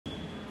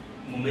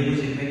मुंबई को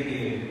जीतने के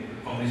लिए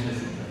कॉम्बिनेशन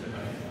सबसे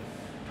पहले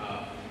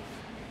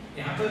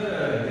यहाँ पर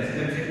जैसे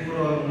जमशेदपुर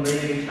और मुंबई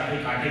में काफ़ी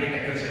कांटे की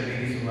टक्कर चल रही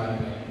थी शुरुआत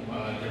में,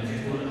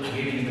 जमशेदपुर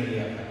आगे भी निकल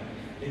गया था,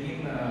 लेकिन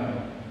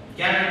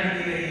क्या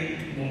रणनीति रही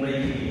मुंबई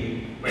की,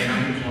 परिणाम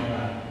कुछ और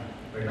था,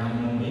 परिणाम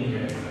मुंबई में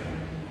रहा।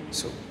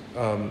 So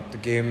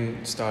the game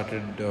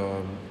started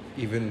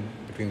even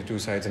between the two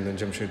sides, and then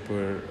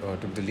Jamshedpur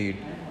took the lead.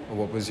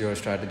 What was your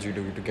strategy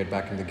to get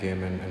back in the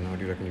game, and how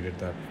do you reckon you did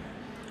that?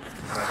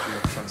 Actually,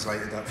 I've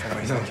translated that for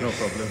me. No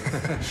problem.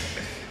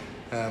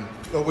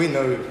 Well, we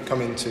know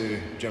coming to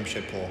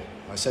Jamshedpur,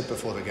 I said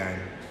before the game,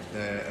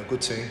 they're a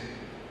good team.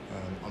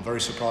 I'm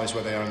very surprised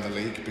where they are in the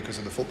league because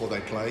of the football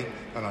they play,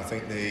 and I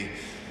think the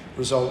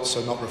results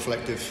are not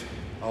reflective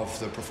of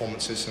the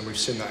performances, and we've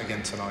seen that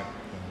again tonight.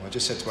 I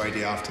just said to AD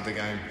after the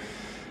game,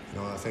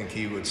 I think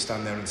he would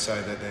stand there and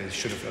say that they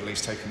should have at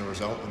least taken the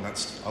result, and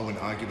I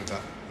wouldn't argue with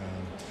that.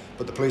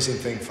 But the pleasing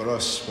thing for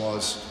us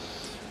was,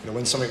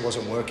 when something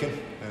wasn't working,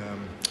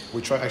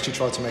 we actually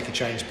tried to make a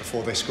change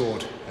before they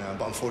scored,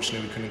 but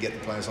unfortunately we couldn't get the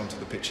players onto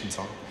the pitch in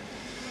time.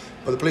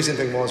 But the pleasing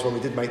thing was when we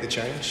did make the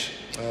change,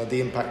 the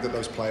impact that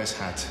those players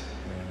had.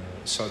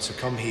 So to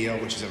come here,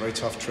 which is a very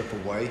tough trip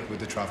away with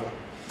the travel,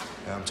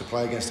 to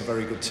play against a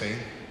very good team,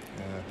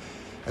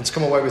 and to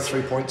come away with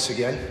 3 points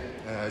again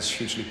is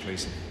hugely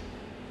pleasing.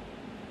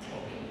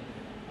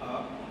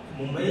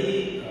 Mumbai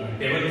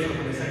table पर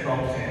हमेशा top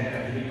से है,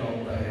 अभी भी top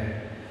पर है,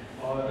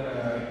 और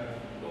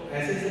तो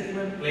ऐसे स्थिति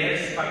में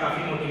प्लेयर्स का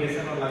काफ़ी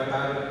मोटिवेशन और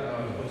लगातार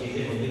वो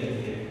चीज़ें होती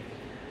रहती है।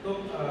 तो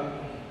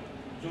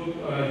जो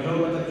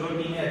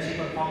टीमें अच्छी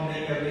परफॉर्म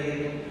नहीं कर रही है,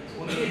 तो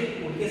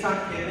उनके साथ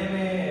खेलने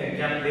में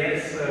क्या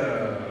प्लेयर्स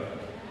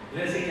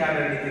की क्या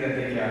रणनीति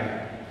रहती है क्या?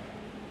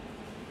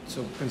 So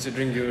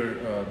considering you're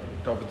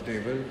top of the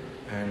table,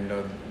 and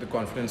the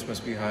confidence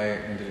must be high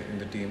in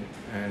the team,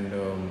 and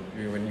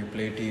when you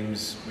play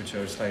teams which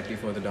are slightly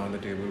further down the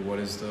table, what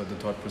is the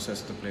thought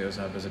process the players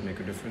have? Does it make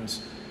a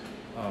difference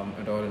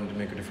at all, and to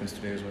make a difference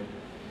today as well?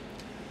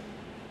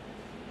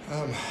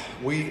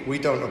 We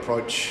don't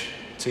approach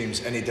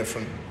teams any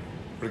different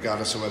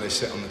regardless of where they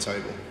sit on the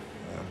table.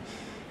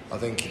 I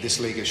think this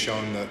league has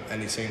shown that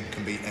any team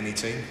can beat any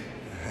team,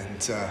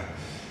 and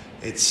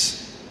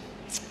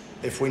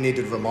if we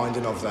needed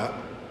reminding of that,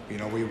 we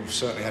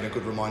certainly had a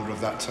good reminder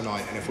of that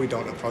tonight. And if we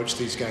don't approach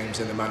these games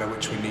in the manner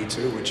which we need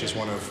to, which is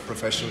one of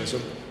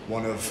professionalism,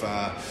 one of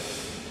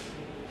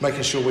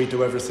making sure we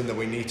do everything that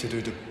we need to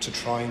do to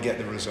try and get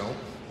the result,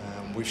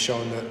 we've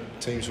shown that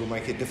teams will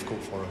make it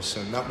difficult for us.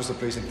 And that was the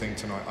pleasing thing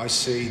tonight. I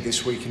see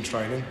this week in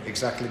training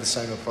exactly the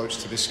same approach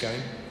to this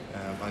game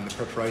and the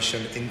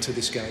preparation into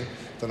this game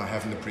than I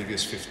have in the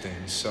previous 15.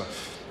 So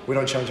we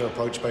don't change our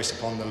approach based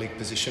upon the league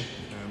position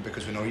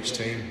because we know each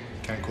team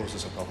can cause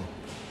us a problem.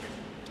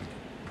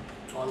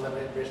 All the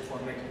very best for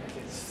next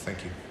matches. Thank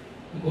you.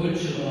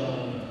 Coach,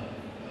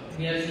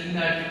 we have seen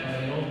that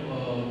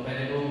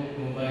whenever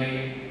Mumbai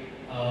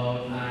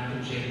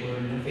and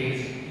Jamshedpur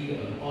faced,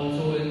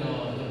 also in the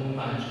home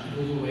match, it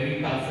was a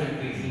very tough and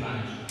crazy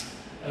match.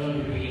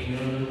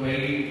 Between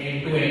very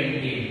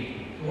end-to-end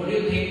game. So what do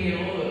you think?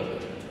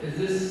 Is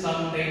this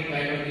something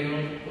kind of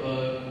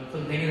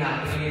something is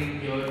happening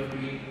in your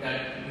week that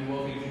you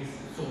were facing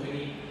so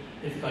many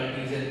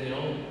difficulties and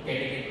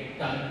getting it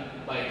done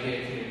by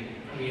JFC?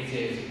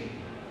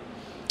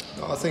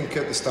 I think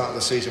at the start of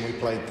the season we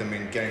played them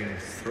in game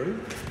three.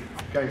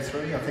 I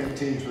think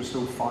teams were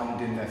still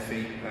finding their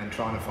feet and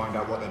trying to find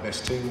out what their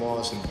best team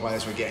was, and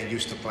players were getting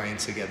used to playing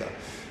together.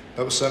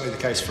 That was certainly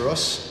the case for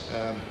us.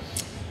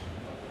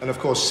 And of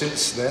course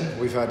since then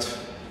we've had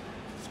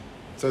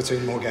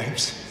 13 more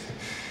games.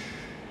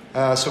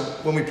 So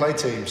when we play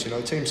teams,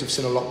 teams have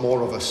seen a lot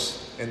more of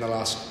us in the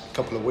last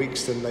couple of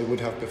weeks than they would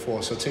have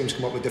before. So teams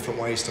come up with different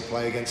ways to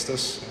play against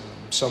us.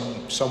 Some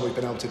we've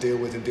been able to deal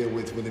with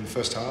within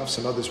first halves,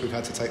 and others we've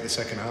had to take the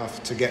second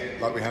half to get,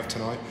 like we have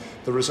tonight,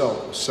 the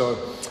result. So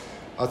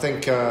I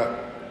think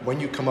when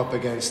you come up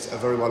against a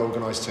very well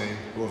organised team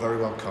who are very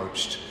well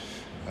coached,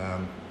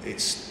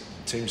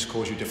 teams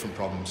cause you different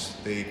problems.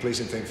 The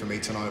pleasing thing for me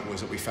tonight was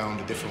that we found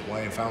a different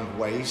way and found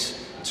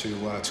ways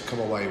to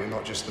come away with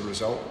not just the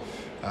result,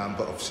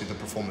 but obviously the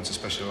performance,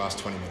 especially the last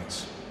 20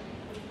 minutes.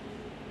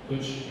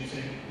 Coach, you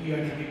said you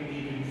had to be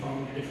deep and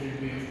found a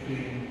different way of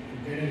playing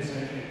to get a result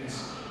like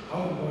this.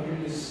 How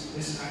important is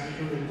this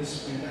attitude and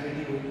this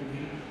mentality going to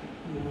be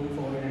moving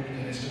forward into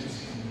the rest of the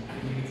season,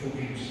 including 4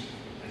 games?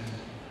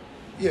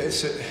 Yeah,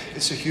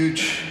 it's a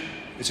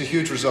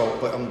huge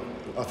result, but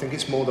I think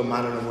it's more the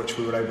manner in which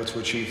we were able to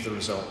achieve the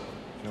result.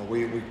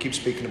 We keep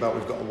speaking about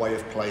we've got a way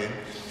of playing.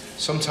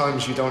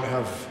 Sometimes you don't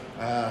have,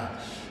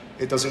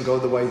 it doesn't go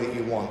the way that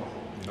you want.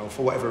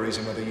 For whatever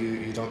reason, whether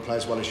you don't play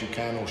as well as you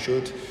can or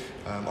should,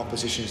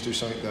 oppositions do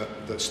something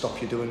that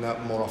stop you doing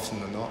that more often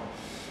than not.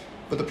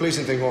 But the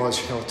pleasing thing was,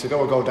 to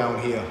go a goal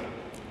down here,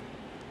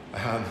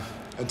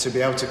 and to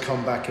be able to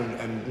come back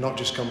and not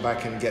just come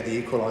back and get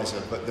the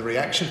equaliser, but the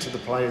reaction to the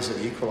players at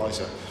the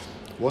equaliser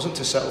wasn't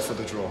to settle for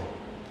the draw.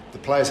 the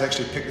players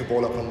actually picked the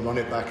ball up and run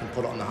it back and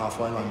put it on the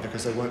halfway line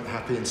because they weren't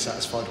happy and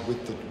satisfied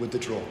with the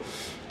draw,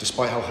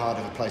 despite how hard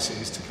of a place it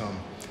is to come.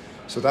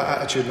 So that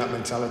attitude and that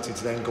mentality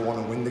to then go on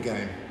and win the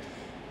game.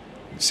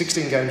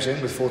 16 games in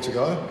with 4 to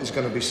go is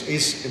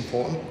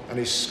important, and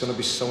is going to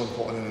be so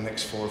important in the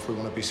next 4 if we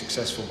want to be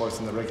successful both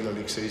in the regular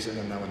league season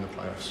and now in the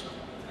playoffs.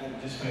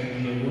 And just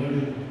finally, a word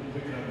with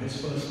Vikram, his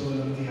first goal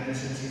of the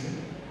ISL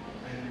season,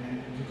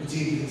 and you could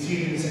see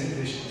it in the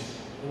celebrations.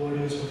 A word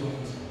of his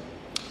performance.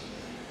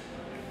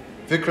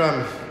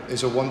 Vikram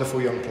is a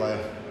wonderful young player,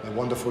 a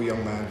wonderful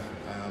young man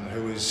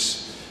who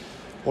has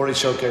already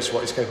showcased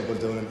what he's capable of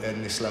doing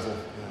at this level.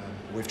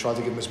 We've tried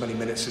to give him as many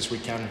minutes as we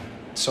can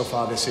so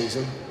far this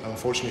season.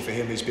 Unfortunately for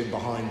him, he's been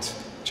behind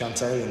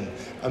Chante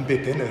and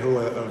Bipin, who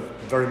are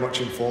very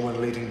much in form and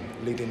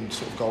leading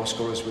sort of goal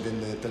scorers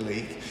within the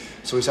league.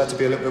 So he's had to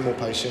be a little bit more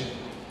patient.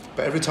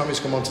 But every time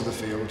he's come onto the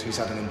field, he's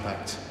had an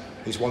impact.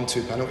 He's won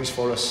 2 penalties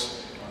for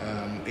us.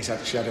 He's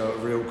actually had a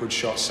real good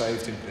shot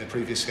saved in the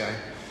previous game.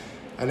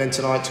 And then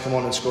tonight to come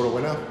on and score a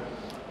winner,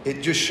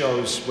 it just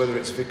shows whether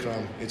it's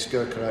Vikram, it's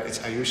Gurkha, it's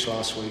Ayush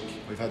last week.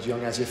 We've had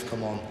young Asif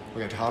come on.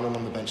 We had Harlan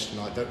on the bench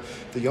tonight.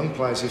 The young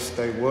players, if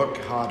they work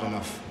hard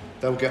enough,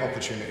 they'll get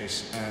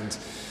opportunities. And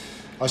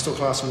I still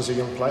class him as a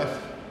young player,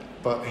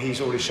 but he's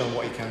already shown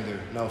what he can do.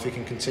 Now, if he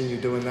can continue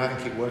doing that and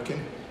keep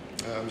working,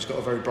 he's got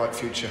a very bright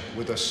future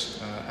with us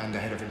and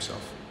ahead of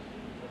himself.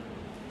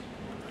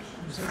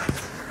 Thank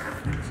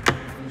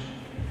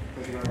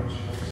you very much.